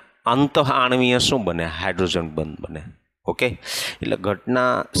અહીંયા અંતઃ આણવીય શું બને? હાઇડ્રોજન બંધ બને. ઓકે, એટલે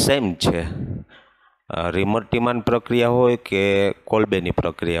ઘટના સેમ છે. રિમર-ટીમાન પ્રક્રિયા હોય કે કોલ્બેની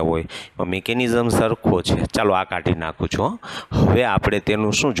પ્રક્રિયા હોય, મિકેનિઝમ સરખો છે. ચાલો આ કાઢી નાખું છું. હવે આપણે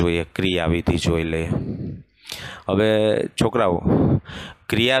તેનું શું જોઈએ? ક્રિયાવિધિ જોઈ લઈએ. હવે છોકરાઓ,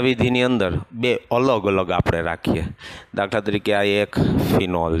 ક્રિયાવિધિની અંદર બે અલગ અલગ આપણે રાખીએ. દાખલા તરીકે આ એક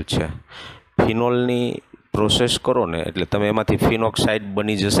ફિનોલ છે. ફિનોલની પ્રોસેસ કરો ને એટલે તમે એમાંથી ફિનોક્સાઇડ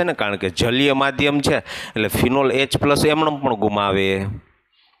બની જશે ને, કારણ કે જલીય માધ્યમ છે. એટલે ફિનોલ H+ એમણે પણ ગુમાવે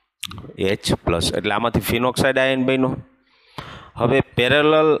H+, એટલે આમાંથી ફિનોક્સાઇડ આયન બન્યો. હવે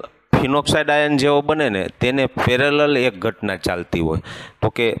પેરેલલ ફિનોક્સાઇડ આયન જેવો બને ને, તેને પેરેલલ એક ઘટના ચાલતી હોય.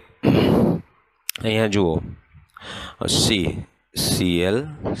 તો કે અહીંયા જુઓ, Cl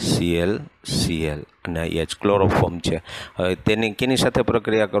અને H ક્લોરોફોર્મ છે. હવે તેની કેની સાથે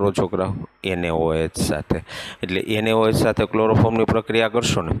પ્રક્રિયા કરો છોકરાઓ? NaOH સાથે. એટલે NaOH સાથે ક્લોરોફોર્મની પ્રક્રિયા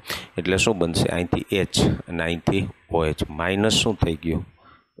કરશો ને એટલે શું બનશે? અહીંથી H અને અહીંથી OH માઇનસ શું થઈ ગયું?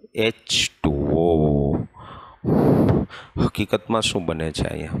 H2O. હકીકતમાં શું બને છે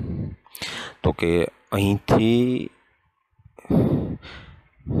અહીંયા? તો કે અહીંથી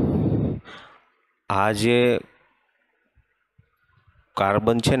આ જે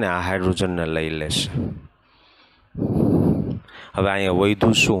કાર્બન છે ને, આ હાઇડ્રોજનને લઈ લેશે. હવે અહીંયા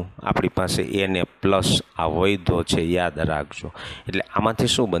વૈધું શું? આપણી પાસે Na+, આ વૈધો છે, યાદ રાખજો. એટલે આમાંથી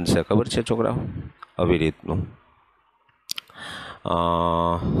શું બનશે ખબર છે છોકરાઓ? આવી રીતનું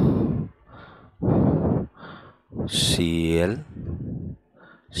Cl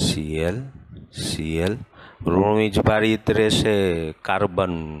ઋણ વીજભારિત રહેશે.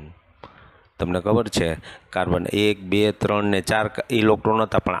 કાર્બન, તમને ખબર છે કાર્બન 1 2 3 ને 4 ઇલેક્ટ્રોન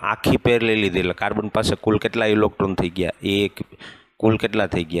હતા, પણ આખી પેર લઈ લીધી એટલે કાર્બન પાસે કુલ કેટલા ઇલેક્ટ્રોન થઈ ગયા? 1. કુલ કેટલા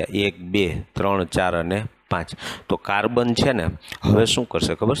થઈ ગયા? 1 2 3 4 અને 5. તો કાર્બન છે ને હવે શું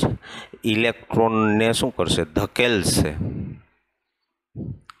કરશે ખબર છે? ઇલેક્ટ્રોનને શું કરશે? ધકેલશે.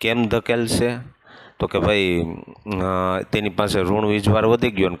 કેમ ધકેલશે? તો કે ભાઈ તેની પાસે ઋણ વીજભાર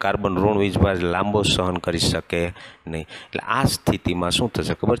વધી ગયો અને કાર્બન ઋણ વીજભાર લાંબો સહન કરી શકે નહીં. એટલે આ સ્થિતિમાં શું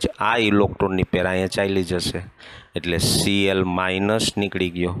થશે ખબર છે? આ ઇલેક્ટ્રોનની પેર અહીંયા ચાલી જશે એટલે Cl માઇનસ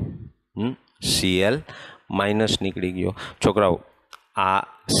નીકળી ગયો. Cl માઇનસ નીકળી ગયો. છોકરાઓ, આ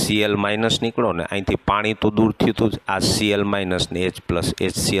Cl માઇનસ નીકળો ને, અહીંથી પાણી તો દૂર થયું હતું, આ Cl માઇનસ ને H+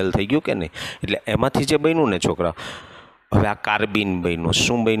 HCl થઈ ગયું કે નહીં? એટલે એમાંથી જે બન્યું ને છોકરા, હવે આ કાર્બીન બન્યું.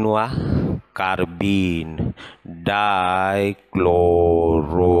 શું બન્યું? આ કાર્બીન,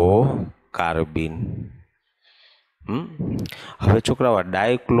 ડાયક્લોરોકાર્બીન. હવે છોકરાઓ, આ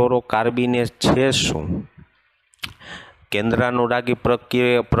ડાયક્લોરોકાર્બીન એ છે શું? કેન્દ્રાનુરાગી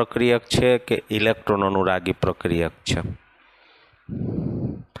પ્રક્રિયક છે કે ઇલેક્ટ્રોન અનુરાગી પ્રક્રિયક છે?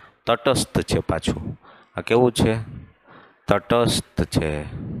 તટસ્થ છે. પાછું આ કેવું છે? તટસ્થ છે.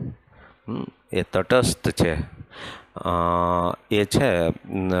 એ તટસ્થ છે. એ છે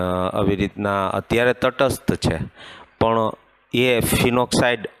આવી રીતના અત્યારે તટસ્થ છે, પણ એ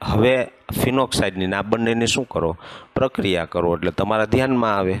ફિનોક્સાઇડ, હવે ફિનોક્સાઇડની આ બંનેની શું કરો? પ્રક્રિયા કરો એટલે તમારા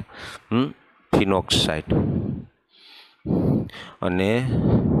ધ્યાનમાં આવે ફિનોક્સાઇડ અને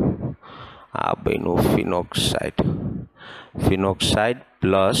આ બન્યું ફિનોક્સાઇડ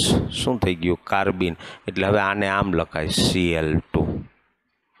પ્લસ શું થઈ ગયું? કાર્બીન. એટલે હવે આને આમ લખાય Cl2.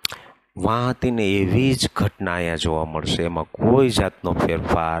 વાહ હતી ને એવી જ ઘટના અહીંયા જોવા મળશે, એમાં કોઈ જાતનો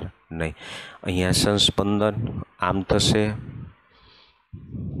ફેરફાર नहीं। अहींया संस्पंदन आम थशे,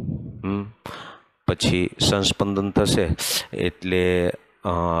 पछी संस्पंदन थशे एटले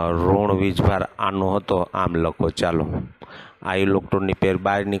ऋण वीजभार आनो हतो आम लखो। चालो आ इलेक्ट्रॉननी पेर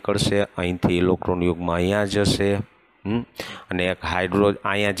बहार निकळशे, અહીંથી इलेक्ट्रॉन युग्म अहींया जशे અને એક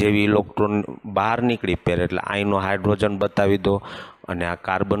અહીંયા જેવી ઇલેક્ટ્રોન બહાર નીકળી પેર એટલે અહીંનો હાઇડ્રોજન બતાવી દો અને આ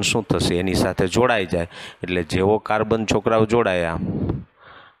કાર્બન શું થશે એની સાથે જોડાઈ જાય એટલે જેવો કાર્બન છોકરાઓ જોડાયા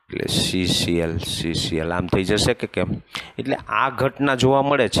એટલે CCl આમ થઈ જશે કે કેમ। એટલે આ ઘટના જોવા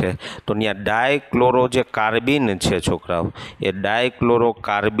મળે છે તો ત્યાં ડાયક્લોરો જે કાર્બિન છે છોકરાઓ એ ડાયક્લોરો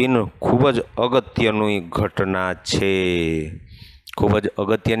કાર્બિન ખૂબ જ અગત્યની ઘટના છે। ખૂબ જ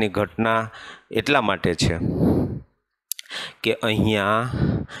અગત્યની ઘટના એટલા માટે છે કે અહીંયા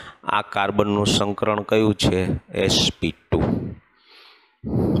આ કાર્બનનું સંકરણ કયું છે sp2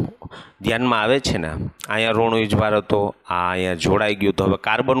 ધ્યાનમાં આવે છે ને। અહીંયા ઋણ વીજભાર હતો, આ અહીંયા જોડાઈ ગયું તો હવે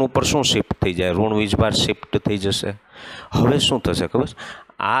કાર્બન ઉપર શું શિફ્ટ થઈ જાય, ઋણ વીજભાર શિફ્ટ થઈ જશે। હવે શું થશે ખબર,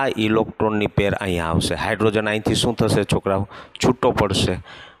 આ ઇલેક્ટ્રોનની પેર અહીંયા આવશે, હાઇડ્રોજન અહીંથી શું થશે છોકરાઓ છૂટો પડશે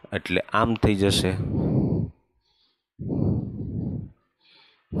એટલે આમ થઈ જશે।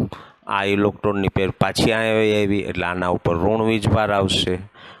 આ ઇલેક્ટ્રોનની પેર પાછી આવી એટલે આના ઉપર ઋણ વીજભાર આવશે।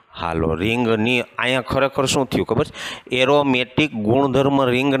 હાલો રિંગની અહીંયા ખરેખર શું થયું ખબર છે, એરોમેટિક ગુણધર્મ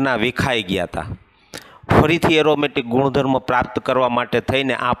રિંગના વિખાઈ ગયા હતા, ફરીથી એરોમેટિક ગુણધર્મ પ્રાપ્ત કરવા માટે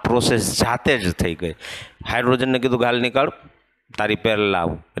થઈને આ પ્રોસેસ જાતે જ થઈ ગઈ। હાઇડ્રોજનને કીધું ગાલ નીકાળ તારી પેર લાવ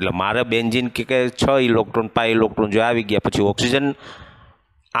એટલે મારે બેન્ઝીન કે 6 ઇલેક્ટ્રોન 5 ઇલેક્ટ્રોન જો આવી ગયા પછી ઓક્સિજન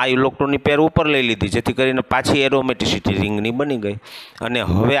આ ઇલેક્ટ્રોનની પેર ઉપર લઈ લીધી જેથી કરીને પાછી એરોમેટિસિટી રિંગની બની ગઈ અને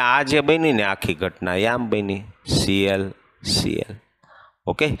હવે આ જે બની ને આખી ઘટના એ આમ બની Cl।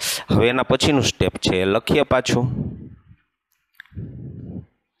 ઓકે, હવે એના પછીનું સ્ટેપ છે એ લખીએ પાછું।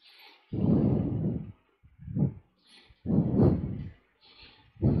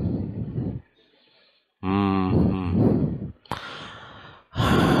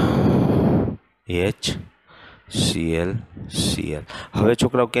 HCl હવે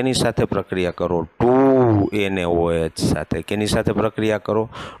છોકરાઓ કેની સાથે પ્રક્રિયા કરો 2NaOH સાથે, કેની સાથે પ્રક્રિયા કરો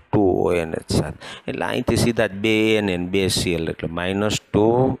 2ONH સાથે એટલે અહીંથી સીધા જ 2 Na 2 Cl એટલે -2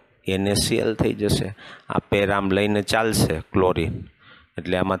 NaCl થઈ જશે। આ પેર આમ લઈને ચાલશે ક્લોરીન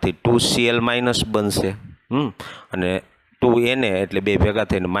એટલે આમાંથી 2Cl માઇનસ બનશે અને 2 Na એટલે બે ભેગા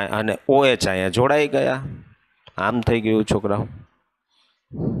થઈને અને OH અહીંયા જોડાઈ ગયા, આમ થઈ ગયું છોકરાઓ।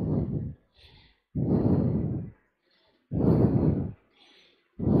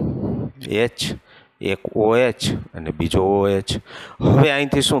 H એક OH અને બીજો OH। હવે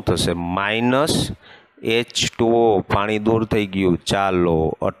અહીંથી શું થશે -H2O પાણી દૂર થઈ ગયું, ચાલો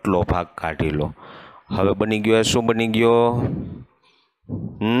આટલો ભાગ કાઢી લો। હવે બની ગયો શું બની ગયો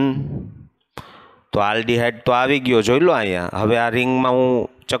તો આલ્ડીહાઇડ તો આવી ગયો જોઈ લો અહીંયા। હવે આ રિંગમાં હું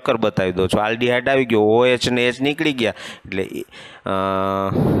ચક્કર બતાવી દઉં છું, આલ્ડીહાઇડ આવી ગયો, OH ને H નીકળી ગયા એટલે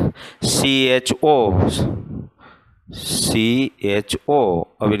CHO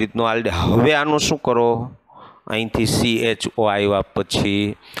આવી રીતનું આલ્ડે। હવે આનું શું કરો, અહીંથી CHO આવ્યા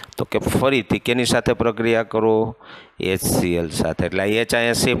પછી તો કે ફરીથી કેની સાથે પ્રક્રિયા કરો HCl સાથે એટલે H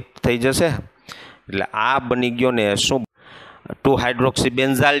અહીંયા શિફ્ટ થઈ જશે એટલે આ બની ગયો ને શું 2 હાઇડ્રોક્સી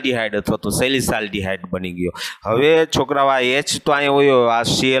બેન્ઝાલ્ડિહાઇડ અથવા તો સેલિસાલ્ડિહાઇડ બની ગયો। હવે છોકરાઓ આ H તો અહીંયા હોય, આ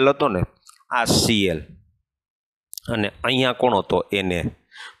Cl હતો ને આ Cl અને અહીંયા કોણ હતો Na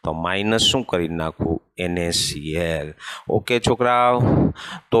તો માઇનસ શું કરી નાખવું NaCl। ઓકે છોકરાઓ,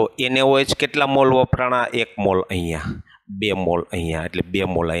 તો NaOH કેટલા મોલ વપરાણા 1 મોલ અહીંયા, 2 મોલ અહીંયા એટલે 2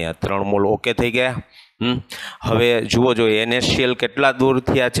 મોલ અહીંયા 3 મોલ ઓકે થઈ ગયા। હવે જુઓ જો NaCl કેટલા દૂર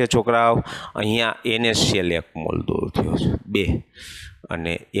થયા છે છોકરાઓ, અહીંયા NaCl 1 મોલ દૂર થયો છે 2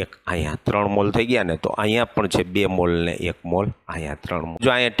 અને 1 અહીંયા 3 મોલ થઈ ગયા ને, તો અહીંયા પણ છે 2 મોલ ને 1 મોલ અહીંયા 3 મોલ।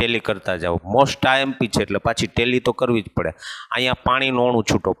 જો અહીંયા ટેલી કરતા જાઓ, મોસ્ટ આઈએમપી છે એટલે પાછી ટેલી તો કરવી જ પડે। અહીંયા પાણીનો અણુ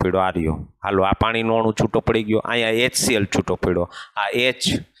છૂટો પડ્યો આ રહ્યો, હાલો આ પાણીનો અણુ છૂટો પડી ગયો, અહીંયા HCl છૂટો પડ્યો, આ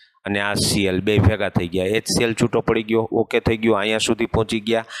H અને આ Cl બે ભેગા થઈ ગયા, HCl છૂટો પડી ગયો ઓકે થઈ ગયો, અહીંયા સુધી પહોંચી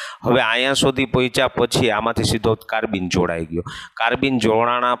ગયા। હવે અહીંયા સુધી પહોંચ્યા પછી આમાંથી સીધો કાર્બિન જોડાઈ ગયો, કાર્બિન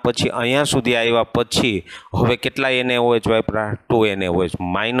જોડાણા પછી અહીંયા સુધી આવ્યા પછી હવે કેટલા NaOH વાપરા 2 NaOH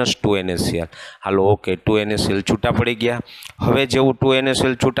 -2 NaCl। Hello okay 2 NaCl છૂટા પડી ગયા। હવે જેવું 2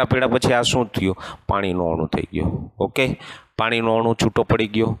 NaCl છૂટા પડ્યા પછી આ શું થયું, પાણીનો અણુ થઈ ગયો। ઓકે, પાણીનો અણુ છૂટો પડી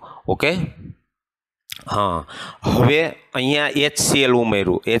ગયો। ઓકે हाँ, હવે અહીંયા HCl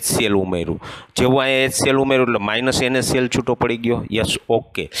ઉમેર્યું, જેવું અહીંયા HCl ઉમેર્યું એટલે -NaCl છૂટો પડી ગયો। યસ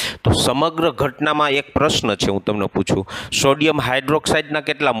ઓકે, તો સમગ્ર ઘટનામાં એક પ્રશ્ન છે હું તમને પૂછું, સોડિયમ હાઇડ્રોક્સાઇડના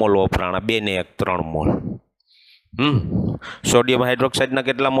કેટલા મોલ વપરાણા 2 ને 1 3 મોલ। સોડિયમ હાઇડ્રોક્સાઇડના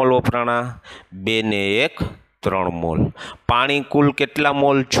કેટલા મોલ વપરાણા 2 ને 1 3 મોલ। પાણી કુલ કેટલા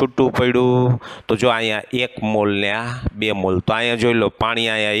મોલ છૂટું પડ્યું? તો જો અહીંયા 1 મોલ ને આ 2 મોલ, તો અહીંયા જોઈ લો પાણી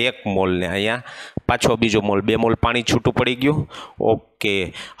અહીંયા 1 મોલ ને અહીંયા પાછો બીજો મોલ, 2 મોલ પાણી છૂટું પડી ગયું।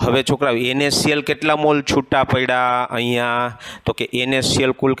 ઓકે, હવે છોકરાઓ NaCl કેટલા મોલ છૂટા પડ્યા અહીંયા? તો કે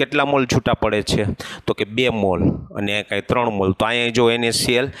NaCl કુલ કેટલા મોલ છૂટા પડે છે? તો કે 2 મોલ અને કાંઈ 3 મોલ, તો અહીંયા જો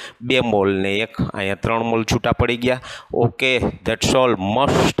NaCl 2 મોલ ને 1 અહીંયા 3 મોલ છૂટા પડી ગયા। Okay, that's all.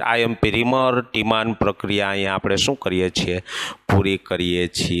 Must IMP રીમર ટીમાન પ્રક્રિયા અહીંયા આપણે શું કરીએ છીએ? પૂરી કરીએ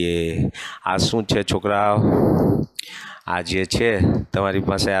છીએ। આ શું છે છોકરાઓ? આ જે છે તમારી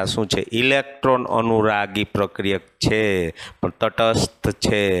પાસે આ શું છે? ઇલેક્ટ્રોન અનુરાગી પ્રક્રિયક છે પણ તટસ્થ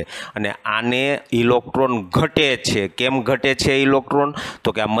છે અને આને ઇલેક્ટ્રોન ઘટે છે। કેમ ઘટે છે ઇલેક્ટ્રોન?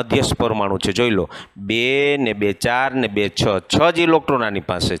 તો કે આ મધ્યસ્થ પરમાણુ છે, જોઈ લો 2 ને 2 4 ને 2 6 6 જ ઇલેક્ટ્રોન આની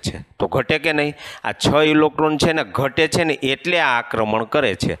પાસે છે, તો ઘટે કે નહીં? આ 6 ઇલેક્ટ્રોન છે ને ઘટે છે ને એટલે આ આક્રમણ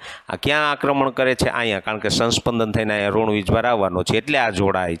કરે છે। આ ક્યાં આક્રમણ કરે છે? અહીંયા, કારણ કે સંસ્પંદન થઈને અહીંયા ઋણ વીજભાર આવવાનો છે એટલે આ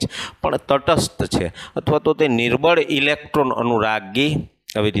જોડાય છે, પણ તટસ્થ છે અથવા તો તે નિર્બળ ઇલેક્ટ્રોન અનુરાગી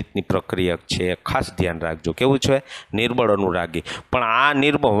આવી રીતની પ્રક્રિયક છે। ખાસ ધ્યાન રાખજો, કેવું છે? નિર્બળ અનુરાગી। પણ આ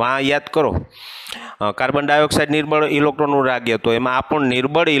નિર્બળ યાદ કરો, કાર્બન ડાયોક્સાઇડ નિર્બળ ઇલેક્ટ્રોન અનુરાગી હતો, એમાં આ પણ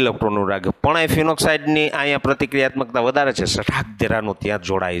નિર્બળ ઇલેક્ટ્રોન અનુરાગી, પણ ફિનોક્સાઇડની અહીંયા પ્રતિક્રિયાત્મકતા વધારે છે, સટાક દેરાનો ત્યાં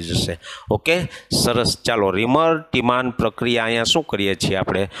જોડાઈ જશે। ઓકે, સરસ। ચાલો, રીમર ટીમાન પ્રક્રિયા અહીંયા શું કરીએ છીએ?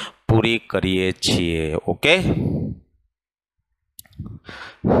 આપણે પૂરી કરીએ છીએ। ઓકે,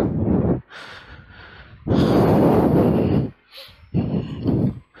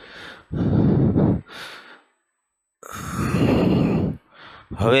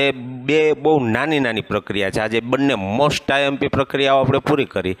 હવે બે બહુ નાની નાની પ્રક્રિયા છે। આજે બંને મોસ્ટ IMP પ્રક્રિયાઓ આપણે પૂરી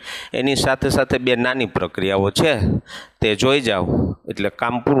કરી, એની સાથે સાથે બે નાની પ્રક્રિયાઓ છે તે જોઈ જાઓ એટલે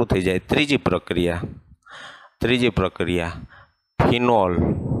કામ પૂરું થઈ જાય। ત્રીજી પ્રક્રિયા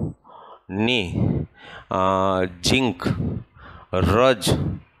ફિનોલની ઝીંક રજ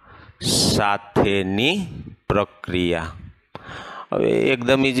સાથેની પ્રક્રિયા। હવે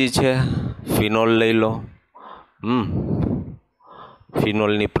એકદમ ઈજી છે, ફિનોલ લઈ લો।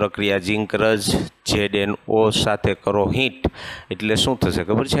 ફિનોલની પ્રક્રિયા ઝીંક રજ ZNO સાથે કરો હીટ, એટલે શું થશે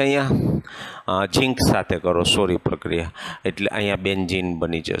ખબર છે? અહીંયા ઝીંક સાથે કરો, સોરી, પ્રક્રિયા એટલે અહીંયા બેન્ઝીન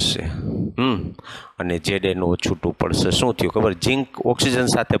બની જશે અને ZNO છૂટું પડશે। શું થયું ખબર? ઝીંક ઓક્સિજન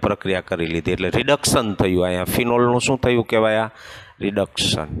સાથે પ્રક્રિયા કરી લીધી એટલે રિડક્શન થયું। અહીંયા ફિનોલનું શું થયું કહેવાય?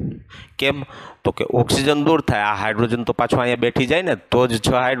 રિડક્શન। કેમ? તો કે ઓક્સિજન દૂર થાય, આ હાઇડ્રોજન તો પાછો અહીંયા બેઠી જાય ને, તો જ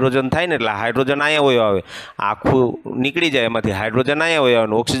 6 હાઇડ્રોજન થાય ને, એટલે હાઇડ્રોજન અહીંયા વયો આવે, આખું નીકળી જાય એમાંથી, હાઇડ્રોજન અહીંયા વયો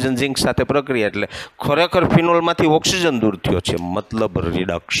આવે, ઓક્સિજન ઝીંક સાથે પ્રક્રિયા એટલે ખરેખર ફિનોલમાંથી ઓક્સિજન દૂર થયો છે, મતલબ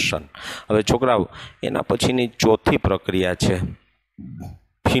રિડક્શન। હવે છોકરાઓ એના પછીની ચોથી પ્રક્રિયા છે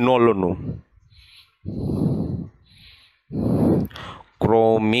ફિનોલનું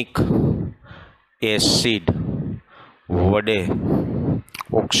ક્રોમિક એસિડ વડે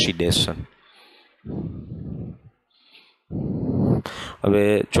ઓક્સિડેશન।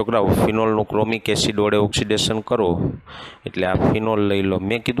 હવે છોકરાઓ ફિનોલનું ક્રોમિક એસિડ વડે ઓક્સિડેશન કરો એટલે આ ફિનોલ લઈ લો।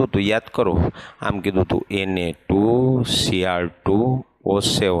 મેં કીધું તું યાદ કરો, આમ કીધું તું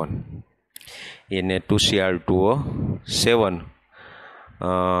Na2Cr2O7 Na2Cr2O7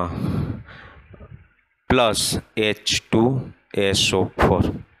 પ્લસ H2SO4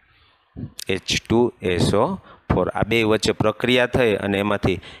 આ બે વચ્ચે પ્રક્રિયા થઈ અને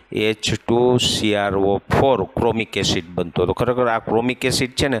એમાંથી H2CrO4 ક્રોમિક એસિડ બનતો। તો ખરેખર આ ક્રોમિક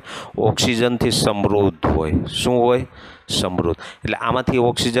એસિડ છે ને ઓક્સિજનથી સમૃદ્ધ હોય। શું હોય? સમૃદ્ધ। એટલે આમાંથી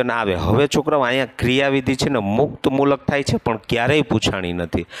ઓક્સિજન આવે। હવે છોકરાઓ અહીંયા ક્રિયાવિધિ છે ને મુક્ત મૂલક થાય છે પણ ક્યારેય પૂછાણી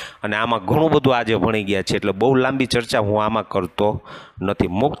નથી, અને આમાં ઘણું બધું આજે ભણી ગયા છે એટલે બહુ લાંબી ચર્ચા હું આમાં કરતો નથી।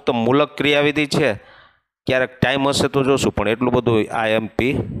 મુક્ત મૂલક ક્રિયાવિધિ છે, ક્યારેક ટાઈમ હશે તો જોશું, પણ એટલું બધું IMP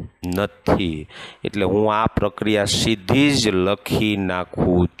નથી, એટલે હું આ પ્રક્રિયા સીધી જ લખી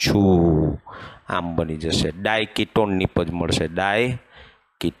નાખું છું। આમ બની જશે, ડાયકીટોન નિપજ મળશે,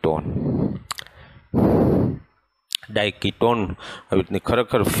 ડાયકીટોન। આવી રીતની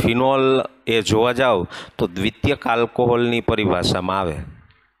ખરેખર ફિનોલ એ જોવા જાવ તો દ્વિતીયક આલ્કોહોલની પરિભાષામાં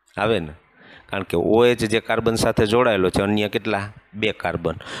આવે ને, કારણ કે OH જે કાર્બન સાથે જોડાયેલો છે, અન્ય કેટલા? 2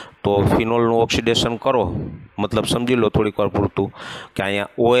 કાર્બન। તો ફિનોલનું ઓક્સિડેશન કરો, મતલબ સમજી લો થોડીક વાર પૂરતું કે અહીંયા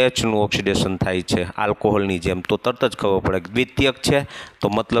OHનું ઓક્સિડેશન થાય છે આલ્કોહોલની જેમ, તો તરત જ ખબર પડે કે દ્વિતીયક છે તો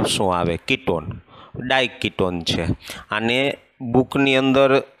મતલબ શું આવે? કીટોન, ડાયકીટોન છે। આને બુકની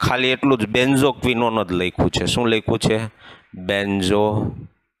અંદર ખાલી એટલું જ બેન્ઝોક્વિનોન જ લખ્યું છે। શું લખ્યું છે? બેન્ઝોક્વિનોન।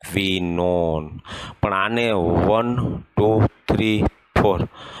 પણ આને 1 2 3 4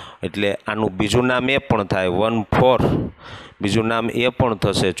 એટલે આનું બીજું નામ એ પણ થાય 1,4, બીજું નામ એ પણ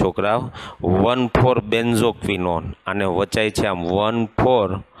થશે છોકરાઓ 1,4 બેન્ઝોક્વિનોન। આને વચાય છે આમ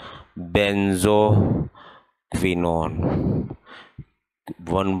 1,4 બેન્ઝો ક્વિનોન,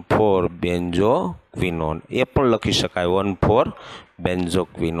 1,4-બેન્ઝોક્વિનોન એ પણ લખી શકાય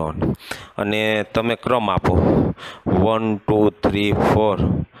 1,4-બેન્ઝોક્વિનોન. અને તમે ક્રમ આપો 1 2 3 4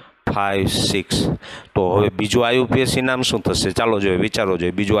 5 6. તો હવે બીજું આયુપીએસસી નામ શું થશે? ચાલો જોઈએ, વિચારો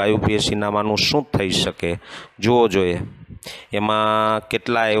જોઈએ, બીજું આયુપીએસસી નામ આનું શું થઈ શકે? જુઓ જોઈએ, એમાં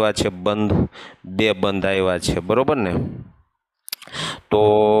કેટલા આવ્યા છે બંધ? 2 બંધ આવ્યા છે, બરોબર ને? તો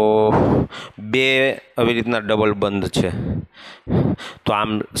 2 આવી રીતના ડબલ બંધ છે. તો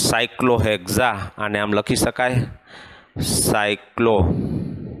આમ સાયક્લોહેક્ઝા, આને આમ લખી શકાય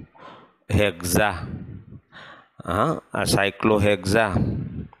સાયક્લોહેક્ઝા. હા, આ સાયક્લોહેક્ઝા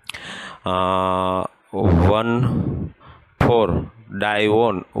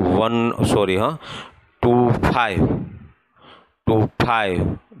 1,4-ડાયોન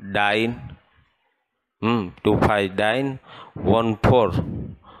 2,5-ડાઇન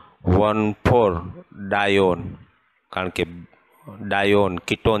 1,4-ડાયોન, કારણ કે ડાયોન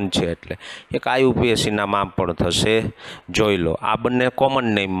કીટોન છે એટલે એક આયુપીએસસીના નામ પણ થશે. જોઈ લો, આ બંને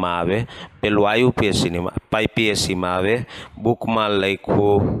કોમન નેમમાં આવે. પેલું આઈપીએસસીમાં આવે, બુકમાં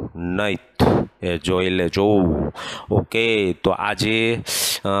લખ્યું નહીં, એ જોઈ લે જોવું. ઓકે, તો આજે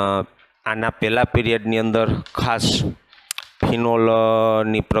આના પહેલા પીરિયડની અંદર ખાસ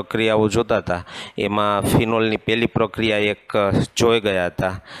ફિનોલની પ્રક્રિયાઓ જોતા હતા. એમાં ફિનોલની પહેલી પ્રક્રિયા એક જોઈ ગયા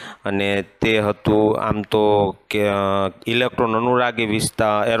હતા, અને તે હતું આમ તો કે ઇલેક્ટ્રોન અનુરાગી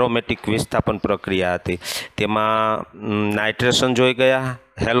એરોમેટિક વિસ્થાપન પ્રક્રિયા હતી. તેમાં નાઇટ્રેશન જોઈ ગયા,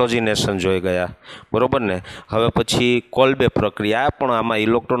 હેલોજિનેશન જોઈ ગયા, બરોબર ને? હવે પછી કોલ્બે પ્રક્રિયા, પણ આમાં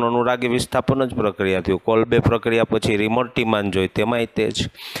ઇલેક્ટ્રોન અનુરાગી વિસ્થાપન જ પ્રક્રિયા થયું. કોલ્બે પ્રક્રિયા પછી રિમર્ટીમાન જોઈ, તેમાંય તે જ.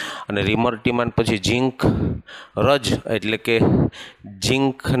 અને રિમર્ટીમાન પછી ઝિંક રજ એટલે કે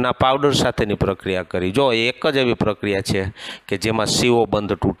ઝિંકના પાવડર સાથેની પ્રક્રિયા કરી. જો એક જ એવી પ્રક્રિયા છે કે જેમાં CO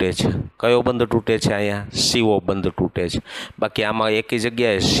બંધ તૂટે છે. કયો બંધ તૂટે છે? અહીંયા CO બંધ તૂટે છે. બાકી આમાં એકી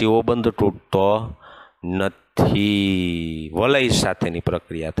જગ્યાએ CO બંધ તૂટતો નથી. વલય સાથેની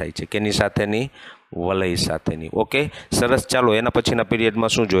પ્રક્રિયા થાય છે. કેની સાથેની? વલય સાથેની. ઓકે, સરસ. ચાલો, એના પછીના પીરિયડમાં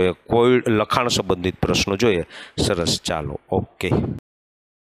શું જોઈએ? કોઈ લખાણ સંબંધિત પ્રશ્નો જોઈએ. સરસ, ચાલો, ઓકે.